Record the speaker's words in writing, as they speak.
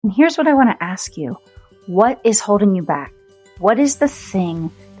And here's what I want to ask you. What is holding you back? What is the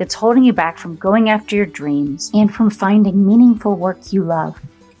thing that's holding you back from going after your dreams and from finding meaningful work you love?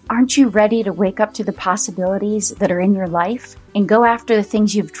 Aren't you ready to wake up to the possibilities that are in your life and go after the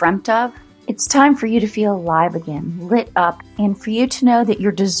things you've dreamt of? It's time for you to feel alive again, lit up, and for you to know that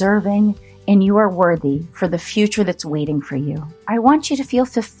you're deserving and you are worthy for the future that's waiting for you. I want you to feel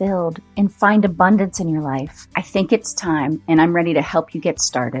fulfilled and find abundance in your life. I think it's time, and I'm ready to help you get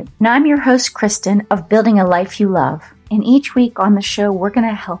started. Now, I'm your host, Kristen, of Building a Life You Love. And each week on the show, we're going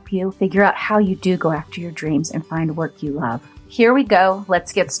to help you figure out how you do go after your dreams and find work you love. Here we go.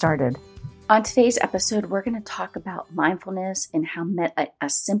 Let's get started. On today's episode, we're going to talk about mindfulness and how a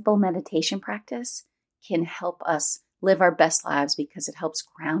simple meditation practice can help us live our best lives because it helps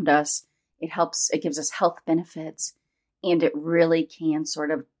ground us. It gives us health benefits, and it really can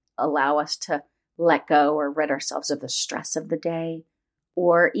sort of allow us to let go or rid ourselves of the stress of the day,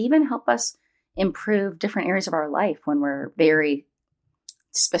 or even help us improve different areas of our life when we're very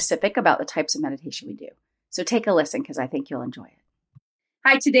specific about the types of meditation we do. So take a listen because I think you'll enjoy it.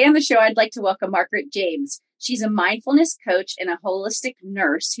 Hi, today on the show, I'd like to welcome Margaret James. She's a mindfulness coach and a holistic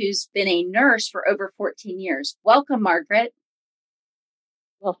nurse who's been a nurse for over 14 years. Welcome, Margaret.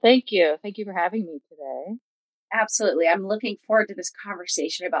 Well, thank you. Thank you for having me today. Absolutely. I'm looking forward to this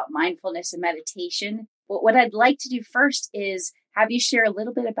conversation about mindfulness and meditation. But what I'd like to do first is have you share a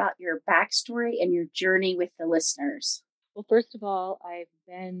little bit about your backstory and your journey with the listeners. Well, first of all, I've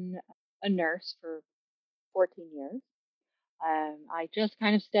been a nurse for 14 years. I just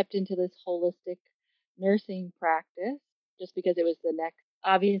kind of stepped into this holistic nursing practice just because it was the next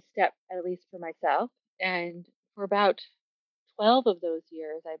obvious step, at least for myself. And for about 12 of those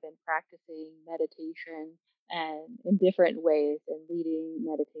years, I've been practicing meditation and in different ways and leading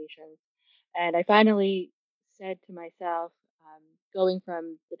meditations. And I finally said to myself, going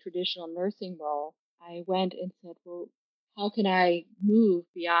from the traditional nursing role, I went and said, well, how can I move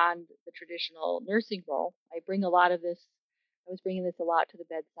beyond the traditional nursing role? I was bringing this a lot to the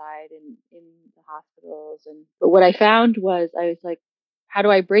bedside and in the hospitals. But what I found was, I was like, how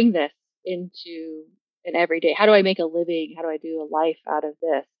do I bring this into an everyday? How do I make a living? How do I do a life out of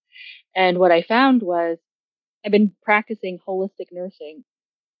this? And what I found was I've been practicing holistic nursing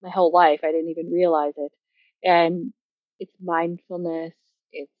my whole life. I didn't even realize it. And it's mindfulness,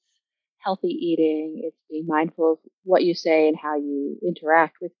 it's healthy eating, it's being mindful of what you say and how you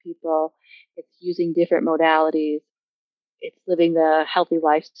interact with people, it's using different modalities, it's living the healthy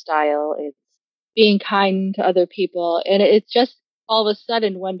lifestyle, it's being kind to other people. And it's just all of a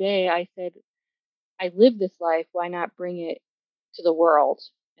sudden one day I said, I live this life, why not bring it to the world?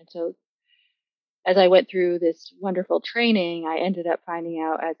 And so as I went through this wonderful training, I ended up finding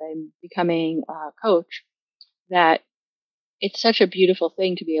out as I'm becoming a coach that it's such a beautiful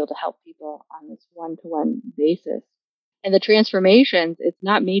thing to be able to help people on this one-to-one basis. And the transformations, it's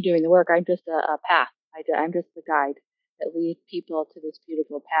not me doing the work. I'm just a path. I'm just the guide that leads people to this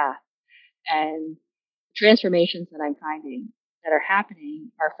beautiful path. And transformations that I'm finding that are happening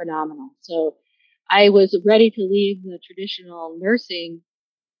are phenomenal. So I was ready to leave the traditional nursing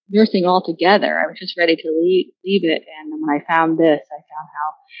altogether. I was just ready to leave it. And when I found this, I found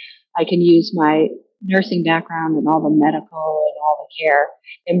how I can use my nursing background and all the medical and all the care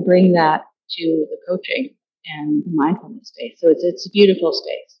and bring that to the coaching and the mindfulness space. So it's a beautiful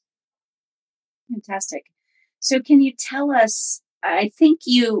space. Fantastic. So can you tell us, I think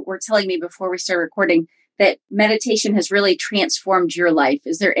you were telling me before we started recording that meditation has really transformed your life.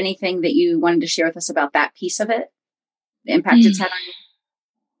 Is there anything that you wanted to share with us about that piece of it, the impact it's had on you?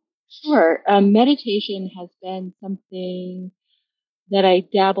 Sure. Meditation has been something that I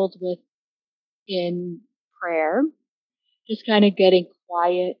dabbled with in prayer, just kind of getting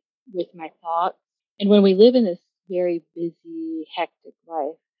quiet with my thoughts. And when we live in this very busy, hectic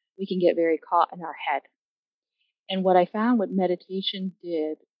life, we can get very caught in our head. And what I found what meditation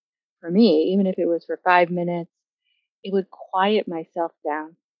did for me, even if it was for 5 minutes, it would quiet myself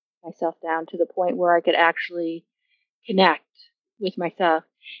down to the point where I could actually connect with myself.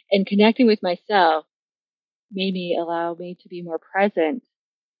 And connecting with myself allow me to be more present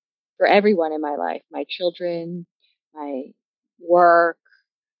for everyone in my life, my children, my work,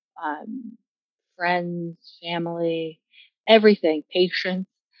 friends, family, everything, patience.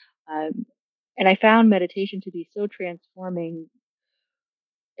 And I found meditation to be so transforming,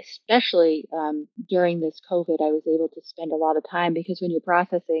 especially during this COVID. I was able to spend a lot of time because when you're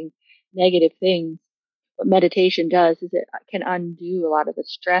processing negative things, what meditation does is it can undo a lot of the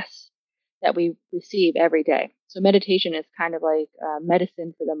stress that we receive every day. So meditation is kind of like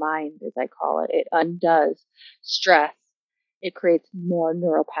medicine for the mind, as I call it. It undoes stress it creates more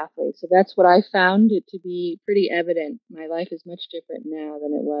neural pathways. So that's what I found it to be pretty evident. My life is much different now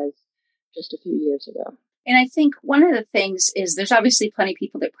than it was just a few years ago. And I think one of the things is there's obviously plenty of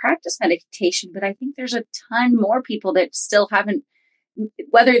people that practice meditation, but I think there's a ton more people that still haven't,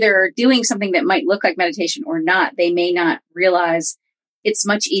 whether they're doing something that might look like meditation or not, they may not realize it's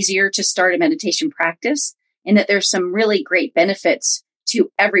much easier to start a meditation practice and that there's some really great benefits to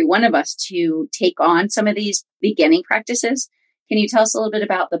every one of us to take on some of these beginning practices. Can you tell us a little bit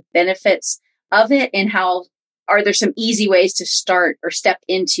about the benefits of it and how are there some easy ways to start or step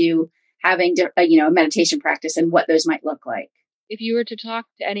into having a meditation practice and what those might look like? If you were to talk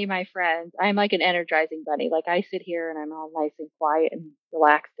to any of my friends, I'm like an energizing bunny. Like I sit here and I'm all nice and quiet and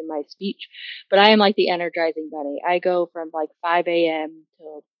relaxed in my speech, but I am like the energizing bunny. I go from like 5 a.m.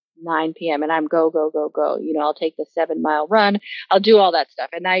 till 9 p.m. and I'm go, go, go, go. I'll take the 7-mile run. I'll do all that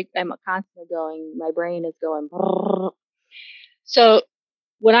stuff. And I'm constantly going, my brain is going. Brrr. So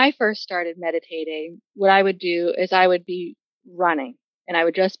when I first started meditating, what I would do is I would be running. And I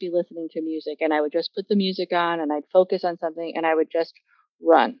would just be listening to music and I would just put the music on and I'd focus on something and I would just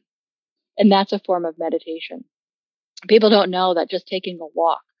run. And that's a form of meditation. People don't know that just taking a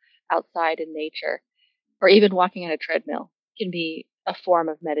walk outside in nature or even walking on a treadmill can be a form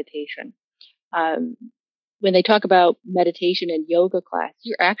of meditation. When they talk about meditation in yoga class,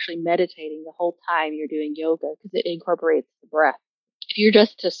 you're actually meditating the whole time you're doing yoga because it incorporates the breath. If you're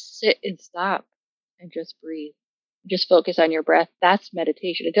just to sit and stop and just breathe, just focus on your breath, that's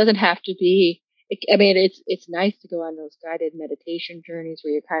meditation. It doesn't have to be, it's nice to go on those guided meditation journeys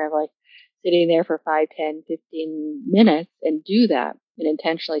where you're kind of like sitting there for 5, 10, 15 minutes and do that and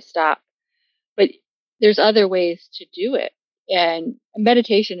intentionally stop. But there's other ways to do it. And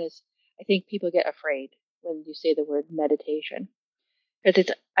meditation is, I think people get afraid when you say the word meditation.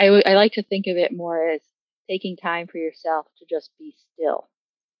 Because I like to think of it more as taking time for yourself to just be still.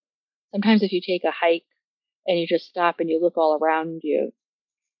 Sometimes if you take a hike and you just stop and you look all around you,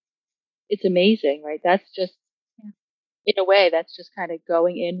 it's amazing, right? That's just, in a way, that's just kind of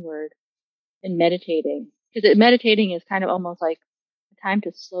going inward and meditating. Because meditating is kind of almost like a time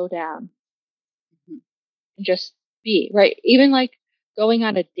to slow down and just be, right? Even like going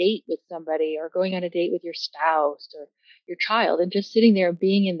on a date with somebody or going on a date with your spouse or your child and just sitting there and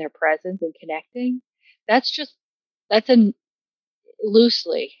being in their presence and connecting. That's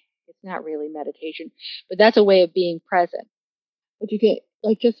loosely, it's not really meditation, but that's a way of being present. But you get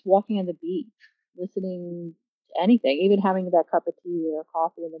like just walking on the beach, listening to anything, even having that cup of tea or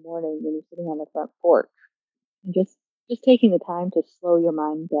coffee in the morning when you're sitting on the front porch and just taking the time to slow your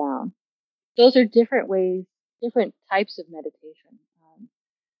mind down. Those are different ways, different types of meditation.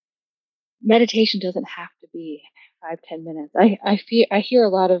 Meditation doesn't have to be 5-10 minutes. I hear a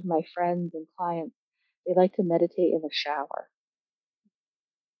lot of my friends and clients, they like to meditate in the shower.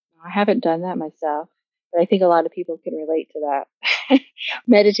 I haven't done that myself, but I think a lot of people can relate to that.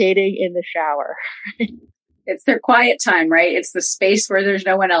 Meditating in the shower. It's their quiet time, right? It's the space where there's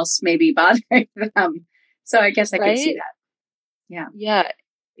no one else maybe bothering them. So I guess I could see that. Yeah.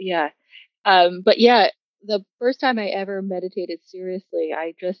 Yeah. But yeah, the first time I ever meditated seriously,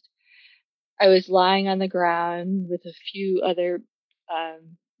 I was lying on the ground with a few other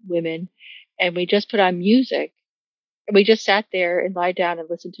women, and we just put on music. And we just sat there and lied down and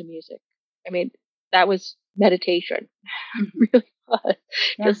listened to music. I mean, that was meditation. It really was.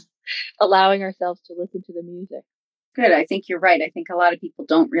 Yeah. Just allowing ourselves to listen to the music. Good. I think you're right. I think a lot of people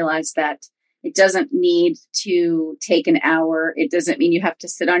don't realize that it doesn't need to take an hour. It doesn't mean you have to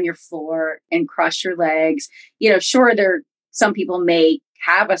sit on your floor and cross your legs. Sure, some people may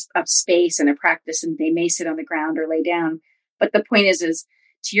have a space and a practice and they may sit on the ground or lay down. But the point is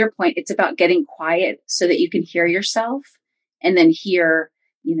to your point, it's about getting quiet so that you can hear yourself and then hear,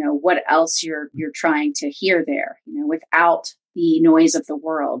 what else you're trying to hear there, without the noise of the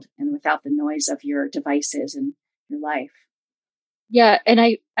world and without the noise of your devices and your life. Yeah. And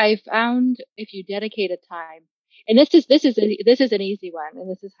I found if you dedicate a time, and this is an easy one. And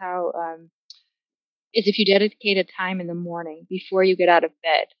this is how, is if you dedicate a time in the morning before you get out of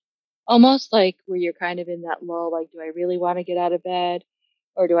bed, almost like where you're kind of in that lull, like, do I really want to get out of bed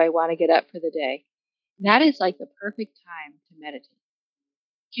or do I want to get up for the day? That is like the perfect time to meditate.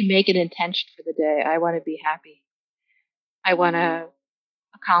 You make an intention for the day. I want to be happy. I want to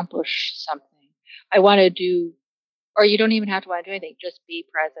accomplish something. I want to do, or you don't even have to want to do anything. Just be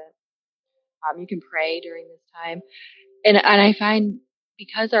present. You can pray during this time. And I find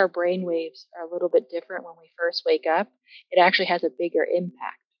because our brain waves are a little bit different when we first wake up, it actually has a bigger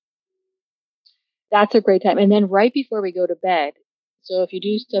impact. That's a great time. And then right before we go to bed, So if you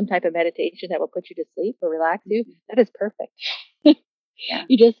do some type of meditation that will put you to sleep or relax you, that is perfect. Yeah.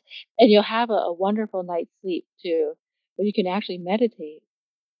 And you'll have a wonderful night's sleep too. But you can actually meditate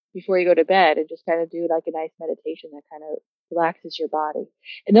before you go to bed and just kind of do like a nice meditation that kind of relaxes your body.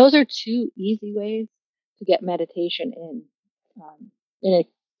 And those are two easy ways to get meditation in. And it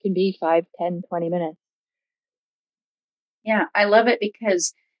can be 5, 10, 20 minutes. Yeah, I love it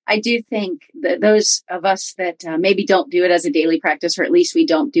because I do think that those of us that maybe don't do it as a daily practice, or at least we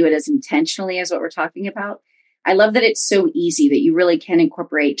don't do it as intentionally as what we're talking about. I love that it's so easy that you really can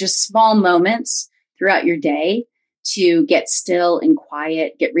incorporate just small moments throughout your day to get still and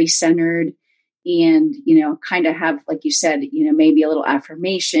quiet, get recentered, and, kind of have, like you said, maybe a little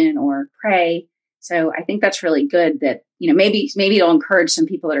affirmation or pray. So I think that's really good that, maybe it'll encourage some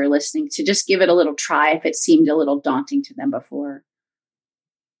people that are listening to just give it a little try if it seemed a little daunting to them before.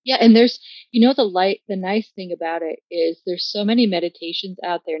 Yeah, and there's, the nice thing about it is there's so many meditations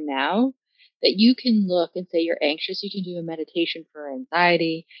out there now that you can look and say you're anxious. You can do a meditation for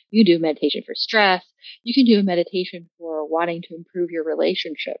anxiety. You can do a meditation for stress. You can do a meditation for wanting to improve your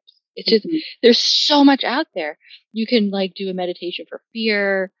relationships. It's just, there's so much out there. You can like do a meditation for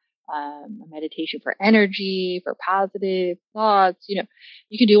fear, a meditation for energy, for positive thoughts. You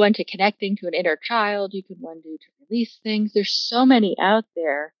can do one to connecting to an inner child. You can one do to release things. There's so many out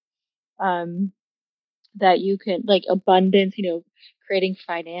there, that you can like abundance, creating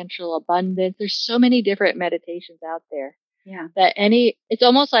financial abundance. There's so many different meditations out there. Yeah. That it's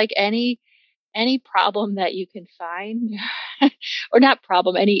almost like any problem that you can find or not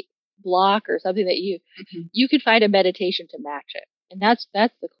problem, any block or something that you can find a meditation to match it. And that's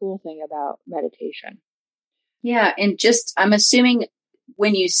the cool thing about meditation. Yeah. And just, I'm assuming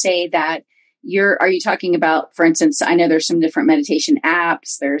when you say that are you talking about, for instance, I know there's some different meditation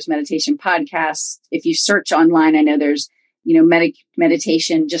apps, there's meditation podcasts. If you search online, I know there's,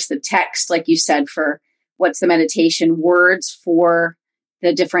 meditation, just the text, like you said, for what's the meditation words for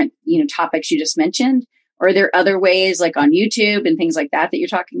the different, topics you just mentioned. Or are there other ways like on YouTube and things like that you're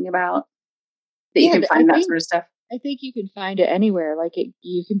talking about that you can find that sort of stuff? I think you can find it anywhere. Like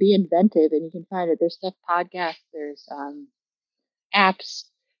you can be inventive and you can find it. There's stuff podcasts. There's apps.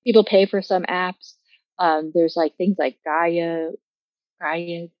 People pay for some apps. There's like things like Gaia.com.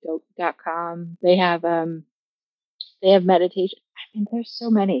 They have meditation. I mean, there's so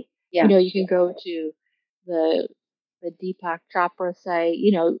many. Yeah. You can go to the Deepak Chopra site.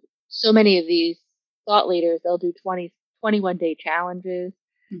 So many of these thought leaders, they'll do 21-day challenges.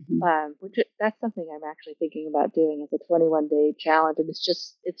 Which that's something I'm actually thinking about doing is a 21-day challenge. And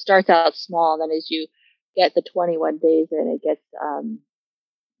it starts out small. And then as you get the 21 days in, it gets,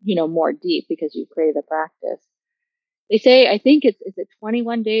 more deep because you've created a practice. They say, I think is it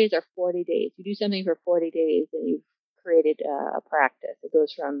 21 days or 40 days? You do something for 40 days and you've created a practice. It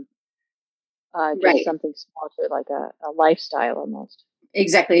goes from just something small to like a lifestyle almost.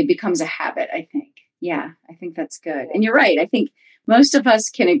 Exactly. It becomes a habit, I think. Yeah, I think that's good. And you're right. I think most of us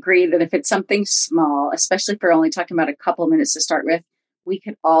can agree that if it's something small, especially if we're only talking about a couple minutes to start with, we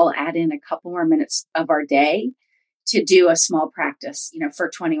could all add in a couple more minutes of our day to do a small practice, for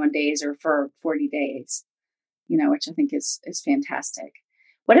 21 days or for 40 days, which I think is fantastic.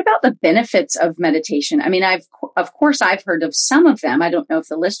 What about the benefits of meditation? I mean, of course, I've heard of some of them. I don't know if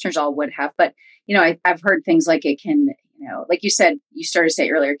the listeners all would have, but, I've heard things like it can, like you said, you started to say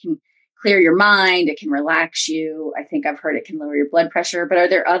earlier, it can clear your mind. It can relax you. I think I've heard it can lower your blood pressure, but are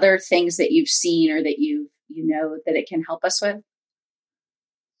there other things that you've seen or that you know that it can help us with?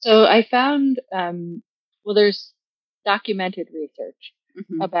 So I found, there's documented research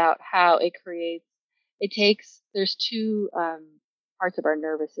about how there's two parts of our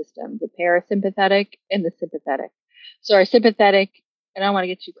nervous system, the parasympathetic and the sympathetic. So our sympathetic, and I don't want to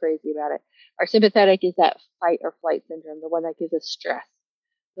get too crazy about it. Our sympathetic is that fight or flight syndrome, the one that gives us stress,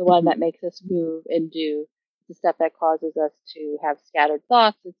 the one that makes us move and do the stuff that causes us to have scattered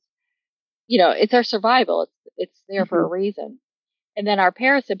thoughts. It's our survival. It's there for a reason. And then our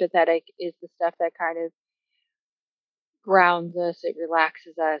parasympathetic is the stuff that kind of grounds us. It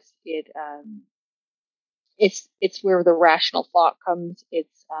relaxes us. It's where the rational thought comes.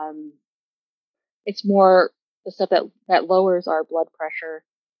 It's more the stuff that lowers our blood pressure.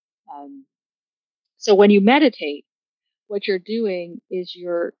 So when you meditate, what you're doing is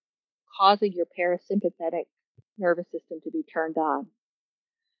you're causing your parasympathetic nervous system to be turned on.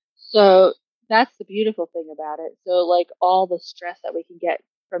 So that's the beautiful thing about it. So like all the stress that we can get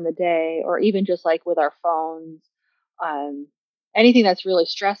from the day, or even just like with our phones, anything that's really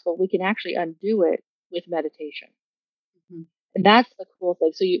stressful, we can actually undo it with meditation. And that's the cool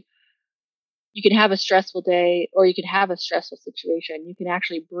thing. So you can have a stressful day or you can have a stressful situation. You can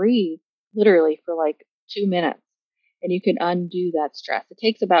actually breathe literally for like 2 minutes and you can undo that stress. It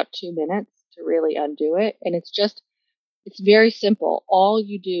takes about 2 minutes to really undo it. And it's very simple. All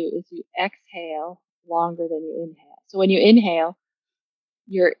you do is you exhale longer than you inhale. So when you inhale,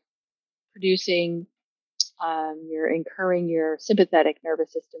 you're producing, you're incurring your sympathetic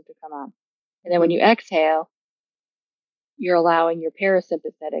nervous system to come on. And then when you exhale, you're allowing your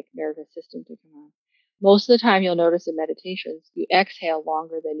parasympathetic nervous system to come on. Most of the time, you'll notice in meditations, you exhale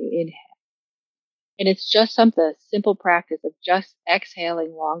longer than you inhale. And it's just something, simple practice of just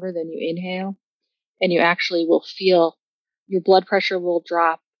exhaling longer than you inhale. And you actually will feel your blood pressure will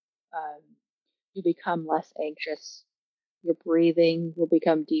drop. Um, you become less anxious. Your breathing will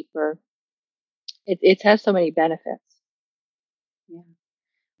become deeper. It has so many benefits. Yeah.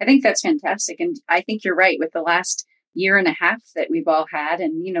 I think that's fantastic. And I think you're right with the last year and a half that we've all had.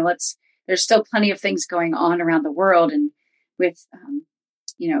 And, there's still plenty of things going on around the world and with,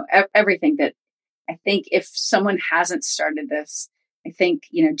 everything that I think if someone hasn't started this, I think,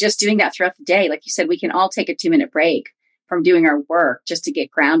 just doing that throughout the day, like you said, we can all take a 2-minute break from doing our work just to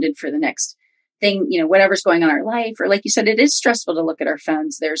get grounded for the next thing, whatever's going on in our life. Or like you said, it is stressful to look at our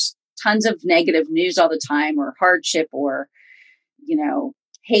phones. There's tons of negative news all the time or hardship or,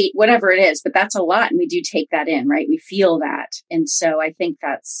 hate, whatever it is, but that's a lot. And we do take that in, right? We feel that. And so I think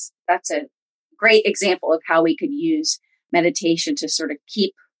that's a great example of how we could use meditation to sort of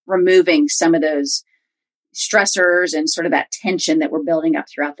keep removing some of those stressors and sort of that tension that we're building up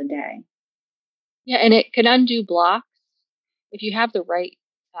throughout the day. Yeah. And it can undo blocks. If you have the right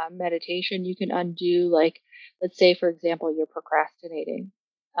meditation, you can undo, like, let's say, for example, you're procrastinating.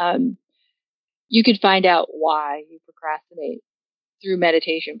 You could find out why you procrastinate through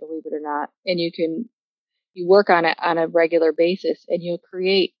meditation, believe it or not. And you work on it on a regular basis and you'll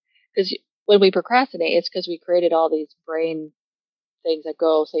create, because when we procrastinate, it's because we created all these brain things that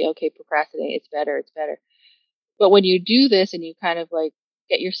go say, okay, procrastinate, it's better, it's better. But when you do this and you kind of like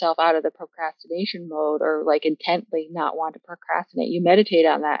get yourself out of the procrastination mode or like intently not want to procrastinate, you meditate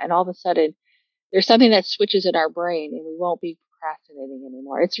on that. And all of a sudden there's something that switches in our brain and we won't be procrastinating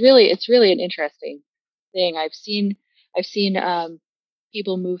anymore. It's really an interesting thing. I've seen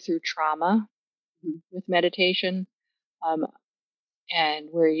people move through trauma with meditation, and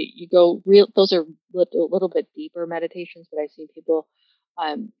where you go real. Those are a little bit deeper meditations, but I've seen people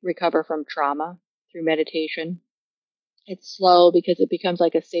recover from trauma through meditation. It's slow because it becomes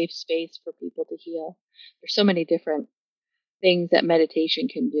like a safe space for people to heal. There's so many different things that meditation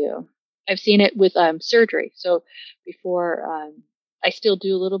can do. I've seen it with surgery. So before, I still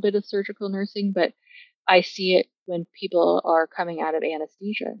do a little bit of surgical nursing, but I see it when people are coming out of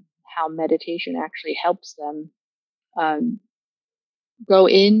anesthesia, how meditation actually helps them go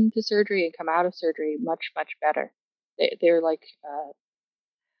into surgery and come out of surgery much, much better. They're like, I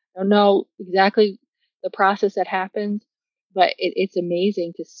don't know exactly the process that happens, but it's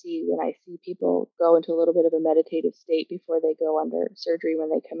amazing to see when I see people go into a little bit of a meditative state before they go under surgery when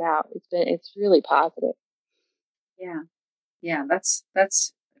they come out. It's really positive. Yeah. Yeah. That's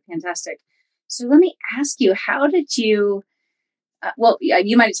fantastic. So let me ask you, how did you,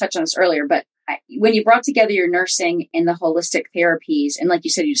 you might have touched on this earlier, but when you brought together your nursing and the holistic therapies, and like you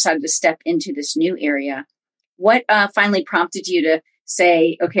said, you decided to step into this new area, what finally prompted you to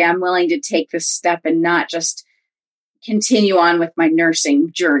say, okay, I'm willing to take this step and not just continue on with my nursing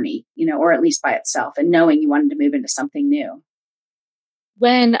journey, or at least by itself, and knowing you wanted to move into something new?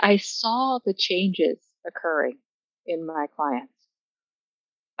 When I saw the changes occurring in my clients,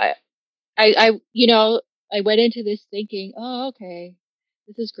 I went into this thinking, oh, okay,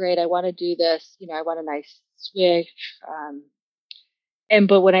 this is great. I want to do this. I want a nice switch.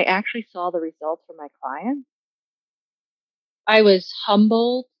 But when I actually saw the results from my clients, I was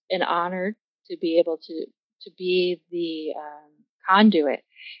humbled and honored to be able to be the conduit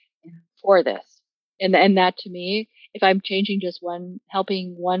for this. And that to me, if I'm changing just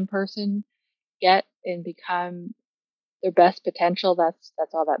helping one person get and become their best potential, that's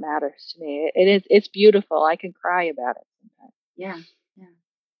all that matters to me. It's beautiful. I can cry about it sometimes. Yeah.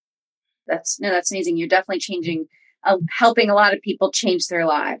 That's amazing. You're definitely changing, helping a lot of people change their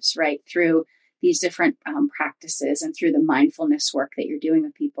lives, right? Through these different practices and through the mindfulness work that you're doing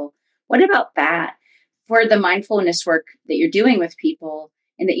with people. What about that? For the mindfulness work that you're doing with people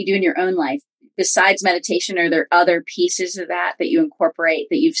and that you do in your own life, besides meditation, are there other pieces of that you incorporate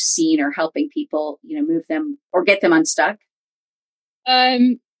that you've seen or helping people, move them or get them unstuck?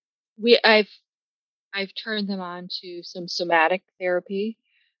 I've turned them on to some somatic therapy,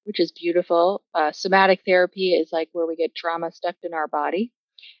 which is beautiful. Somatic therapy is like where we get trauma stuck in our body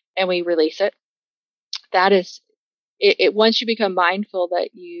and we release it. that is it. Once you become mindful that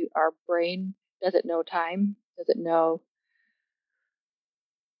our brain doesn't know time, doesn't know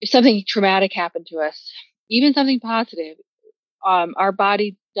if something traumatic happened to us, even something positive, our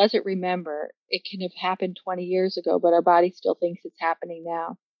body doesn't remember. It can have happened 20 years ago, but our body still thinks it's happening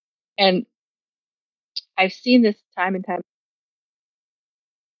now. And I've seen this time and time.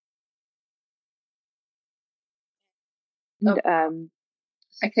 Oh,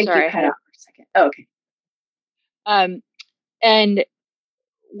 I think sorry, you cut out for a second. Oh, okay. And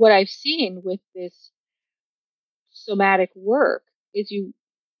what I've seen with this somatic work is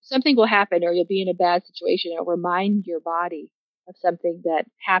something will happen, or you'll be in a bad situation. It'll remind your body of something that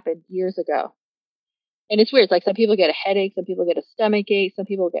happened years ago. And it's weird. It's like some people get a headache, some people get a stomach ache, some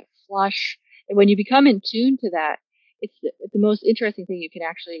people get flush. And when you become in tune to that, it's the most interesting thing. You can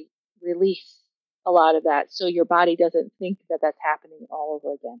actually release a lot of that, so your body doesn't think that that's happening all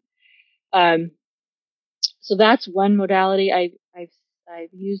over again. So that's one modality. I've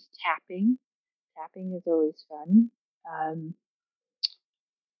used tapping. Tapping is always fun.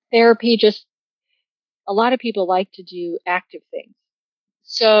 Therapy, just a lot of people like to do active things.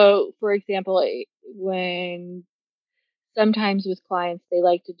 So, for example, when sometimes with clients, they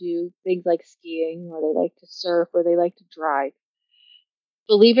like to do things like skiing, or they like to surf, or they like to drive.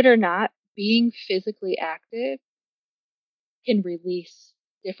 Believe it or not, being physically active can release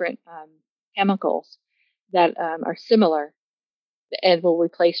different chemicals that are similar and will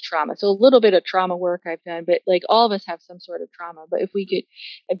replace trauma. So a little bit of trauma work I've done, but like all of us have some sort of trauma. But if we could,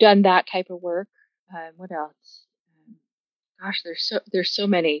 I've done that type of work. What else? Gosh, there's so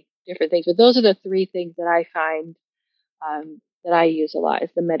many different things, but those are the three things that I find that I use a lot: is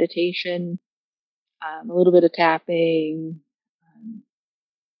the meditation, a little bit of tapping, and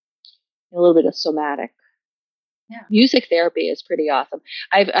a little bit of somatic. Yeah. Music therapy is pretty awesome.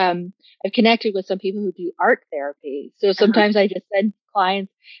 I've connected with some people who do art therapy. So sometimes I just send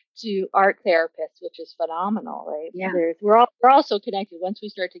clients to art therapists, which is phenomenal, right? Yeah. We're also connected. Once we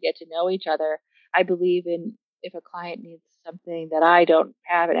start to get to know each other, I believe in, if a client needs something that I don't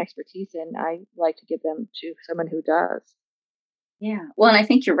have an expertise in, I like to give them to someone who does. Yeah. Well, and I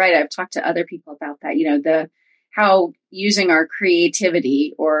think you're right. I've talked to other people about that, how using our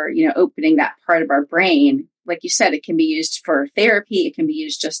creativity, or, opening that part of our brain, like you said, it can be used for therapy. It can be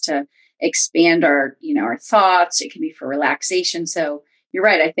used just to expand our thoughts. It can be for relaxation. So you're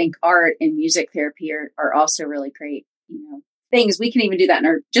right. I think art and music therapy are also really great, things. We can even do that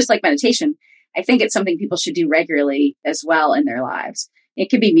just like meditation. I think it's something people should do regularly as well in their lives. It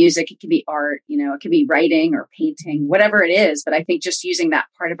could be music, it could be art, it could be writing or painting, whatever it is. But I think just using that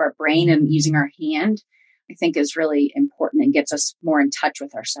part of our brain and using our hand, I think is really important and gets us more in touch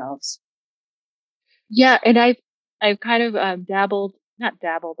with ourselves. Yeah. And I've kind of not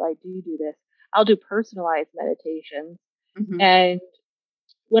dabbled, I do this. I'll do personalized meditations. Mm-hmm. And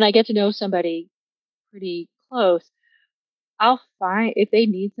when I get to know somebody pretty close, I'll find, if they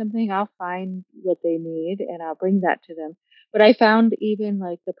need something, I'll find what they need and I'll bring that to them. But I found even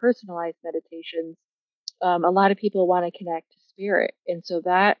like the personalized meditations, a lot of people want to connect to spirit. And so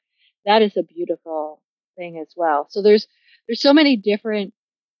that is a beautiful thing as well. So there's so many different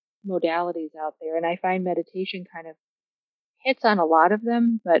modalities out there, and I find meditation kind of hits on a lot of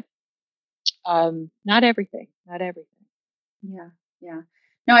them, but not everything. Yeah. Yeah.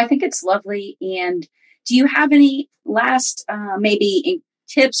 No, I think it's lovely. And do you have any last maybe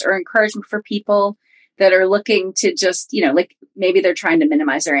tips or encouragement for people that are looking to just, like maybe they're trying to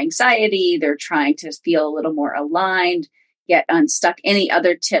minimize their anxiety, they're trying to feel a little more aligned, get unstuck? Any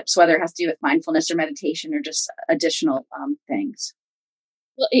other tips, whether it has to do with mindfulness or meditation or just additional things?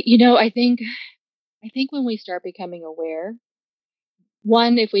 Well, I think when we start becoming aware,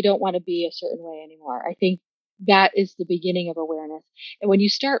 one, if we don't want to be a certain way anymore, I think that is the beginning of awareness. And when you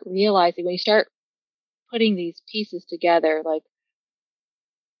start realizing, when you start putting these pieces together,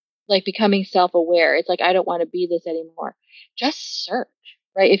 like becoming self-aware, it's like, I don't want to be this anymore. Just search,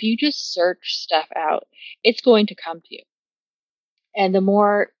 right? If you just search stuff out, it's going to come to you. And the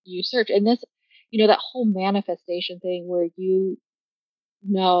more you search, and this, that whole manifestation thing where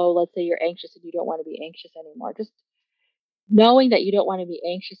let's say you're anxious and you don't want to be anxious anymore. Just knowing that you don't want to be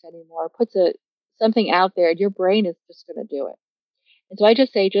anxious anymore puts something out there, and your brain is just going to do it. And so I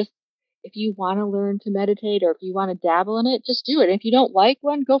just say, if you want to learn to meditate, or if you want to dabble in it, just do it. And if you don't like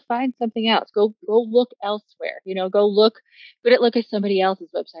one, go find something else. Go look elsewhere. Go look at somebody else's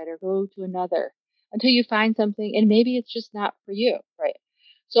website, or go to another until you find something. And maybe it's just not for you, right?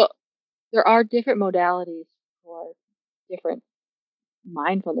 So there are different modalities for different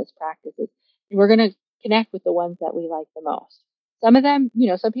mindfulness practices, and we're going to connect with the ones that we like the most. some of them,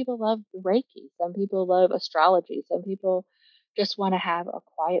 some people love Reiki, some people love astrology, some people just want to have a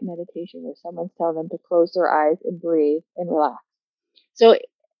quiet meditation where someone's telling them to close their eyes and breathe and relax. So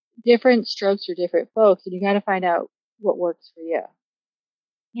different strokes for different folks, and you got to find out what works for you.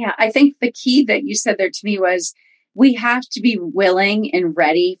 Yeah, I think the key that you said there to me was we have to be willing and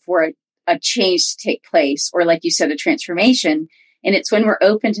ready for a change to take place, or like you said, a transformation. And it's when we're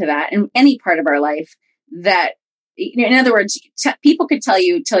open to that in any part of our life that, in other words, people could tell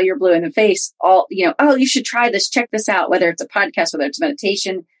you till you're blue in the face, oh, you should try this, check this out, whether it's a podcast, whether it's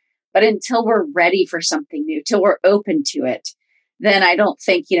meditation. But until we're ready for something new, till we're open to it, then I don't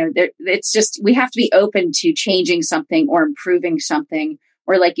think, it's just, we have to be open to changing something or improving something.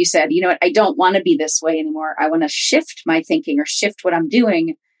 Or like you said, I don't want to be this way anymore. I want to shift my thinking or shift what I'm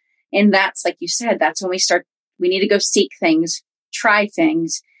doing. And that's, like you said, that's when we need to go seek things, try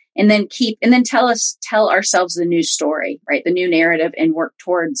things, and then tell ourselves the new story, right? The new narrative, and work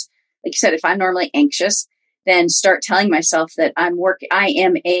towards, like you said, if I'm normally anxious, then start telling myself that I'm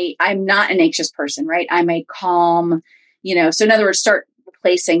not an anxious person, right? I'm a calm, so in other words, start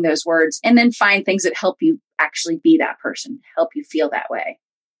replacing those words, and then find things that help you actually be that person, help you feel that way.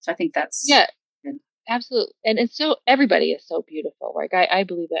 So I think that's good. Absolutely. And it's everybody is so beautiful. Like I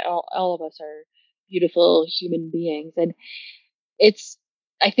believe that all of us are beautiful human beings. And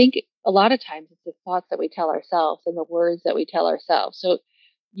I think a lot of times it's the thoughts that we tell ourselves and the words that we tell ourselves. So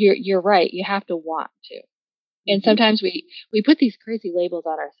you're right. You have to want to. And sometimes we put these crazy labels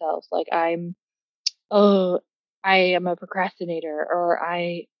on ourselves. Like I am a procrastinator, or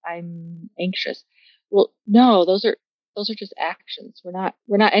I'm anxious. Well, no, those are just actions. We're not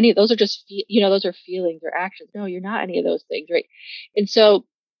any, those are just, those are feelings or actions. No, you're not any of those things. Right. And so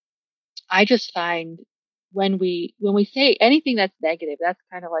I just find when we say anything that's negative, that's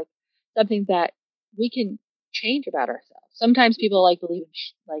kind of like something that we can change about ourselves. Sometimes people believe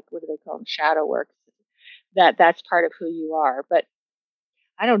in what do they call them? Shadow work, that's part of who you are. But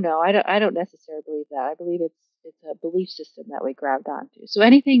I don't know. I don't necessarily believe that. I believe it's a belief system that we grabbed onto. So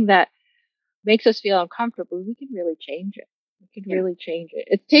anything that makes us feel uncomfortable, we can really change it. We can really change it.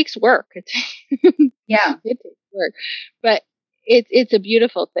 It takes work. It takes work, but it's a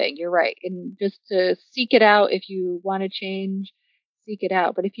beautiful thing. You're right. And just to seek it out. If you want to change, seek it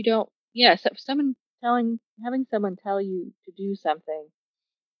out. But if you don't, having someone tell you to do something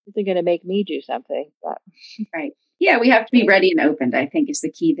isn't going to make me do something. But right. Yeah. We have to be ready and opened, I think, is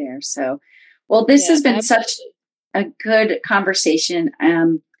the key there. So, well, this has been such a good conversation.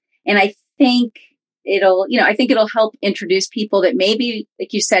 And I think it'll help introduce people that maybe,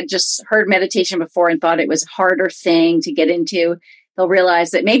 like you said, just heard meditation before and thought it was a harder thing to get into. They'll realize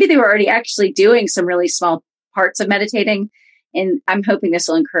that maybe they were already actually doing some really small parts of meditating. And I'm hoping this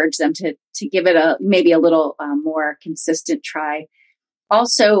will encourage them to give it maybe a little more consistent try.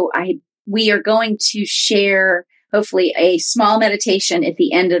 Also, we are going to share, hopefully, a small meditation at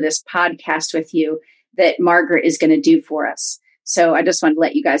the end of this podcast with you that Margaret is going to do for us. So I just wanted to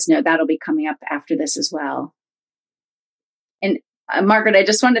let you guys know that'll be coming up after this as well. And Margaret, I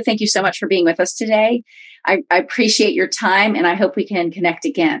just wanted to thank you so much for being with us today. I appreciate your time, and I hope we can connect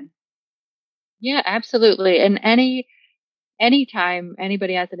again. Yeah, absolutely. And anytime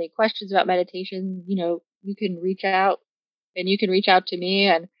anybody has any questions about meditation, you can reach out, and you can reach out to me,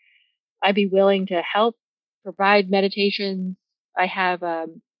 and I'd be willing to help provide meditations. I have a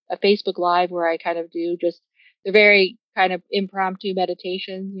Facebook Live where I kind of do just the very kind of impromptu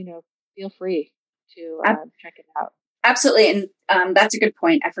meditations. Feel free to check it out. Absolutely. And that's a good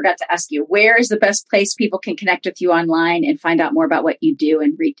point. I forgot to ask you, where is the best place people can connect with you online and find out more about what you do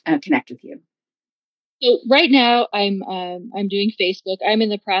and connect with you? So right now I'm doing Facebook. I'm in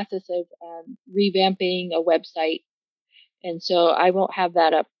the process of revamping a website. And so I won't have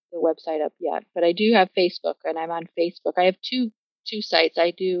the website up yet, but I do have Facebook, and I'm on Facebook. I have two sites.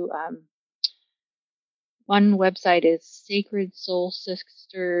 I do, one website is Sacred Soul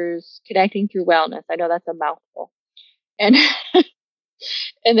Sisters Connecting Through Wellness. I know that's a mouthful. And,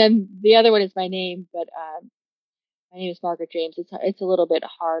 and then the other one is my name, but, my name is Margaret James. It's a little bit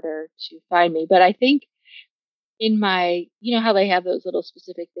harder to find me, but I think in my, how they have those little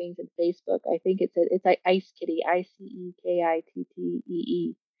specific things in Facebook, I think it's like Ice Kitty, ICEKITTEE.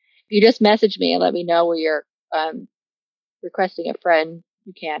 If you just message me and let me know where you're requesting a friend,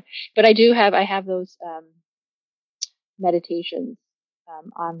 you can. But I have those meditations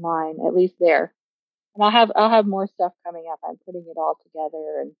online, at least there. And I'll have more stuff coming up. I'm putting it all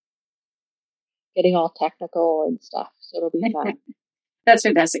together and getting all technical and stuff. So it'll be fun. That's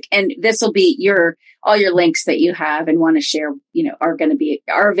fantastic. And this will be all your links that you have and want to share,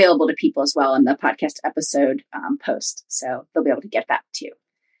 are available to people as well in the podcast episode post. So they'll be able to get that too.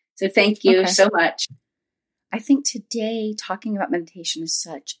 So thank you so much. I think today talking about meditation is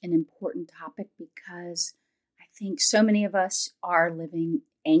such an important topic because I think so many of us are living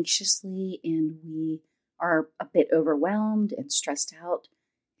anxiously and we are a bit overwhelmed and stressed out.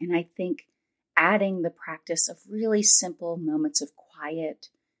 And I think adding the practice of really simple moments of quiet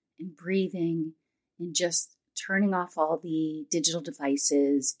and breathing and just turning off all the digital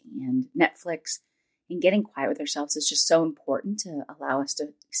devices and Netflix and getting quiet with ourselves is just so important to allow us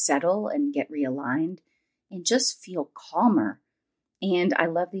to settle and get realigned and just feel calmer. And I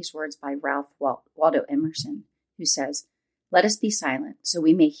love these words by Ralph Waldo Emerson, who says, "Let us be silent so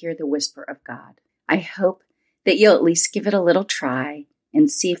we may hear the whisper of God." I hope that you'll at least give it a little try and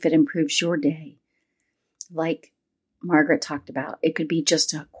see if it improves your day. Like Margaret talked about, it could be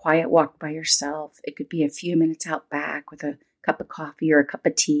just a quiet walk by yourself. It could be a few minutes out back with a cup of coffee or a cup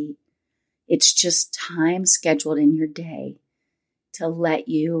of tea. It's just time scheduled in your day to let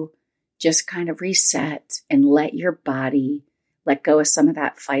you just kind of reset and let your body let go of some of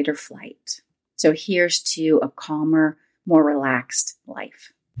that fight or flight. So here's to a calmer, more relaxed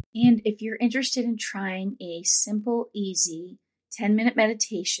life. And if you're interested in trying a simple, easy 10-minute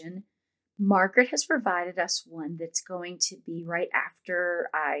meditation, Margaret has provided us one that's going to be right after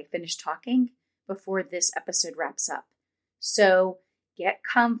I finish talking before this episode wraps up. So get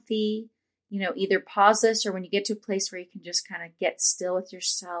comfy, either pause this or when you get to a place where you can just kind of get still with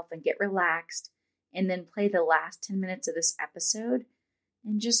yourself and get relaxed and then play the last 10 minutes of this episode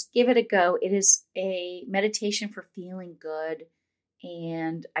and just give it a go. It is a meditation for feeling good.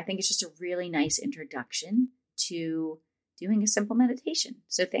 And I think it's just a really nice introduction to doing a simple meditation.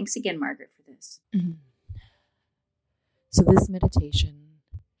 So thanks again, Margaret, for this. So this meditation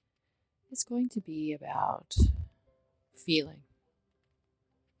is going to be about feeling.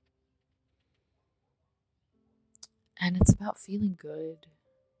 And it's about feeling good.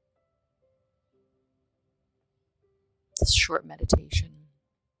 It's a short meditation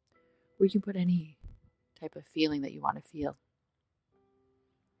where you can put any type of feeling that you want to feel.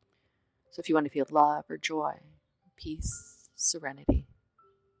 So if you want to feel love or joy, peace, serenity,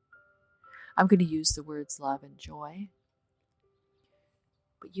 I'm going to use the words love and joy,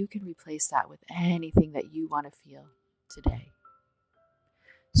 but you can replace that with anything that you want to feel today.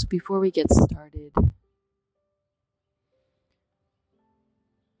 So before we get started,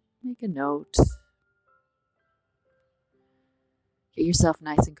 make a note. Get yourself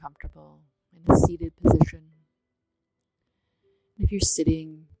nice and comfortable in a seated position. And if you're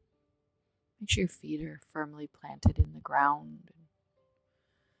sitting, make sure your feet are firmly planted in the ground.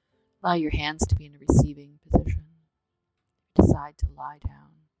 Allow your hands to be in a receiving position. Decide to lie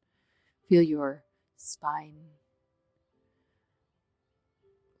down. Feel your spine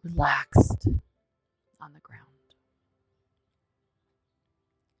relaxed on the ground.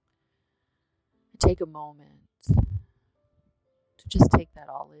 Take a moment to just take that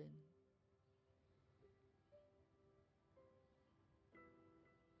all in.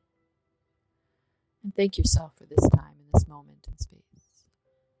 And thank yourself for this time and this moment in space.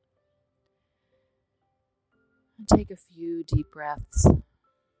 And take a few deep breaths. And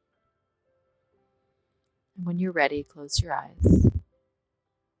when you're ready, close your eyes.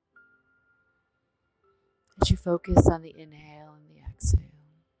 As you focus on the inhale and the exhale.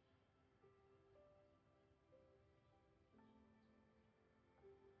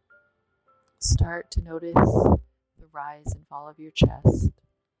 Start to notice the rise and fall of your chest.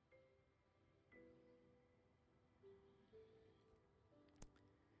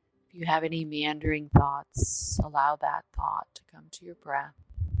 If you have any meandering thoughts, allow that thought to come to your breath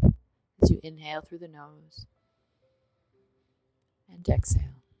as you inhale through the nose and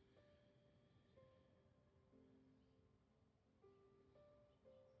exhale.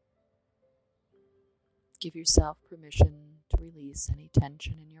 Give yourself permission to release any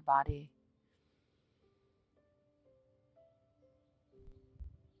tension in your body.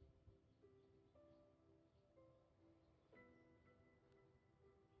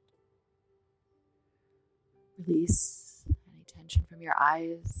 Release any tension from your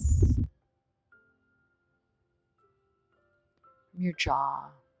eyes, from your jaw,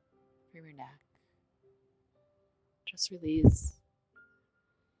 from your neck. Just release.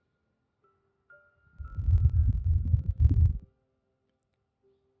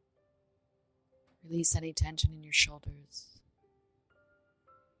 Release any tension in your shoulders.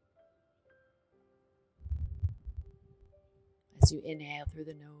 As you inhale through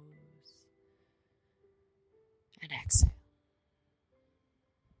the nose and exhale.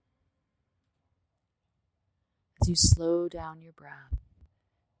 you slow down your breath,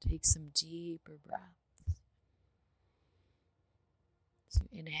 take some deeper breaths. So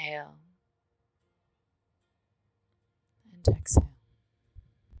inhale and exhale.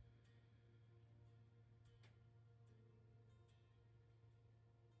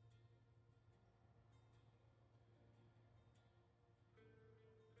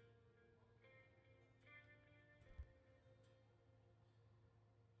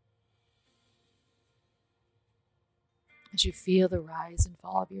 As you feel the rise and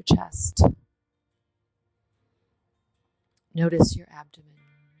fall of your chest, notice your abdomen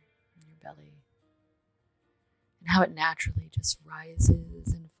and your belly and how it naturally just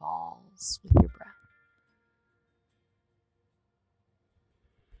rises and falls with your breath.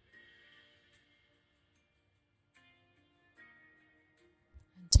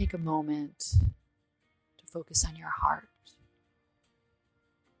 And take a moment to focus on your heart.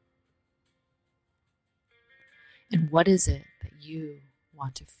 And what is it that you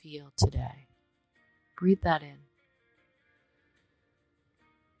want to feel today? Breathe that in.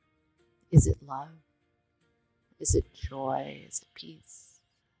 Is it love? Is it joy? Is it peace?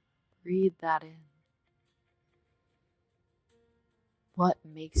 Breathe that in. What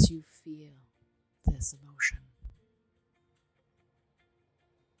makes you feel this emotion?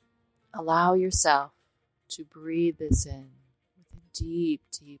 Allow yourself to breathe this in with a deep,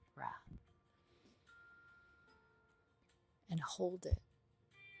 deep breath. And hold it.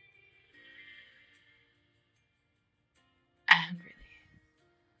 And release.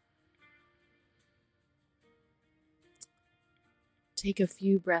 Take a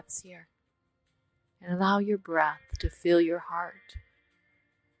few breaths here and allow your breath to fill your heart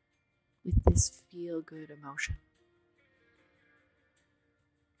with this feel-good emotion.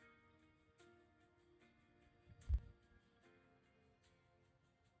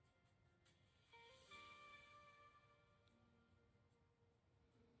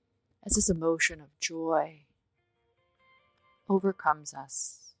 As this emotion of joy overcomes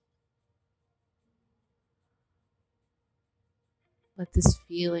us, let this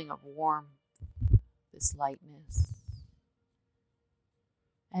feeling of warmth, this lightness,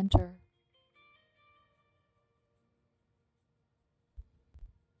 enter.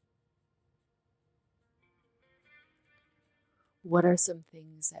 What are some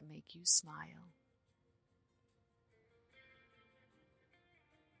things that make you smile?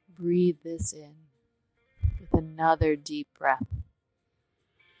 Breathe this in with another deep breath.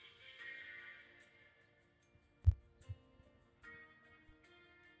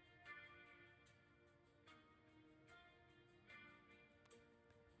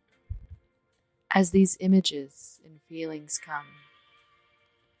 As these images and feelings come,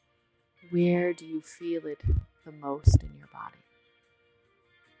 where do you feel it the most in your body?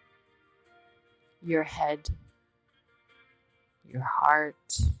 Your head, your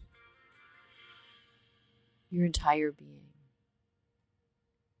heart, your entire being.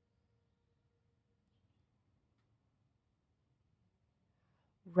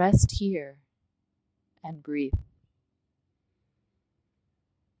 Rest here and breathe.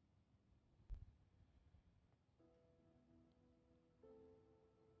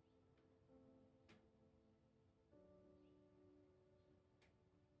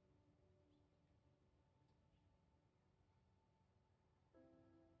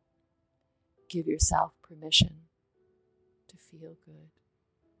 Give yourself permission to feel good.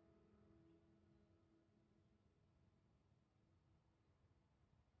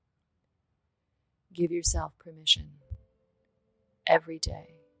 Give yourself permission every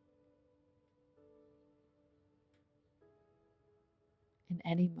day, in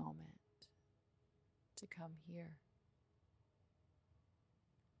any moment, to come here,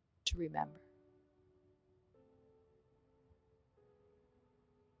 to remember.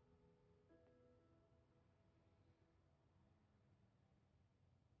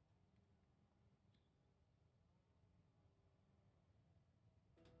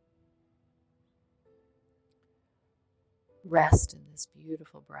 Rest in this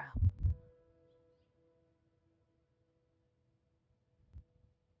beautiful breath.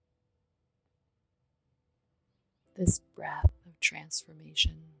 This breath of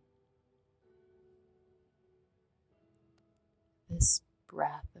transformation. This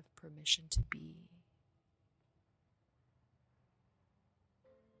breath of permission to be.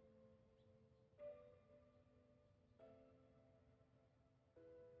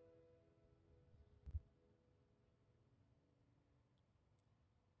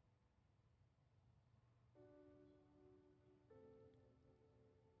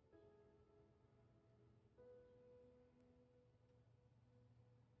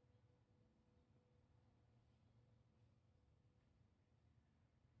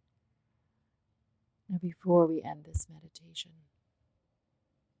 before we end this meditation,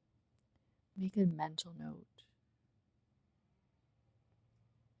 make a mental note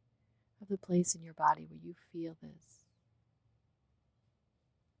of the place in your body where you feel this.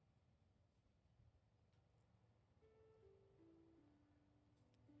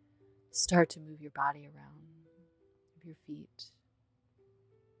 Start to move your body around, move your feet.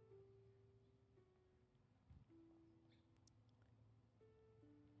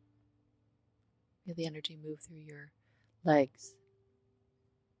 Feel the energy move through your legs.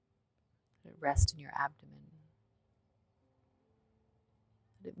 Let it rest in your abdomen.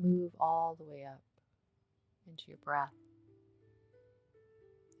 Let it move all the way up into your breath,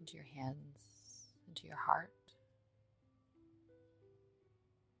 into your hands, into your heart.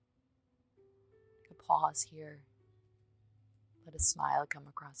 Take a pause here. Let a smile come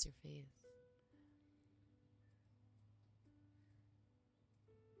across your face.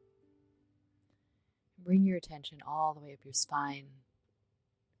 Bring your attention all the way up your spine.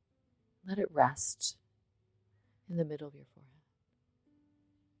 Let it rest in the middle of your forehead.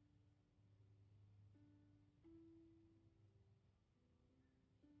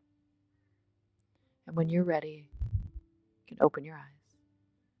 And when you're ready, you can open your eyes.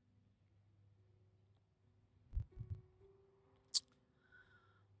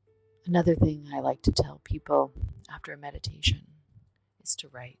 Another thing I like to tell people after a meditation is to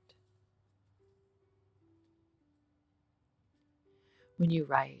write. When you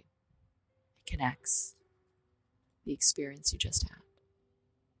write, it connects the experience you just had.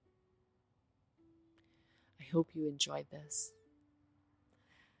 I hope you enjoyed this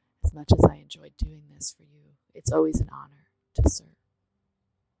as much as I enjoyed doing this for you. It's always an honor to serve.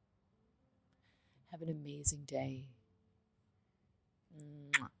 Have an amazing day.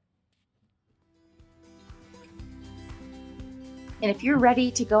 Mwah. And if you're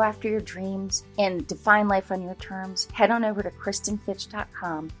ready to go after your dreams and define life on your terms, head on over to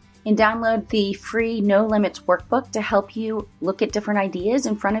KristenFitch.com and download the free No Limits workbook to help you look at different ideas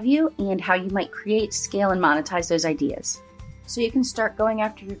in front of you and how you might create, scale, and monetize those ideas, so you can start going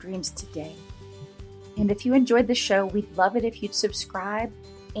after your dreams today. And if you enjoyed the show, we'd love it if you'd subscribe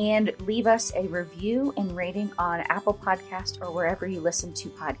and leave us a review and rating on Apple Podcasts or wherever you listen to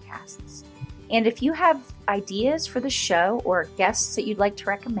podcasts. And if you have ideas for the show or guests that you'd like to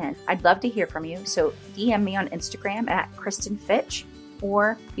recommend, I'd love to hear from you. So DM me on Instagram at KristenFitch,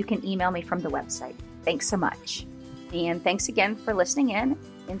 or you can email me from the website. Thanks so much. And thanks again for listening in.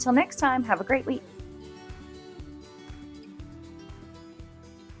 Until next time, have a great week.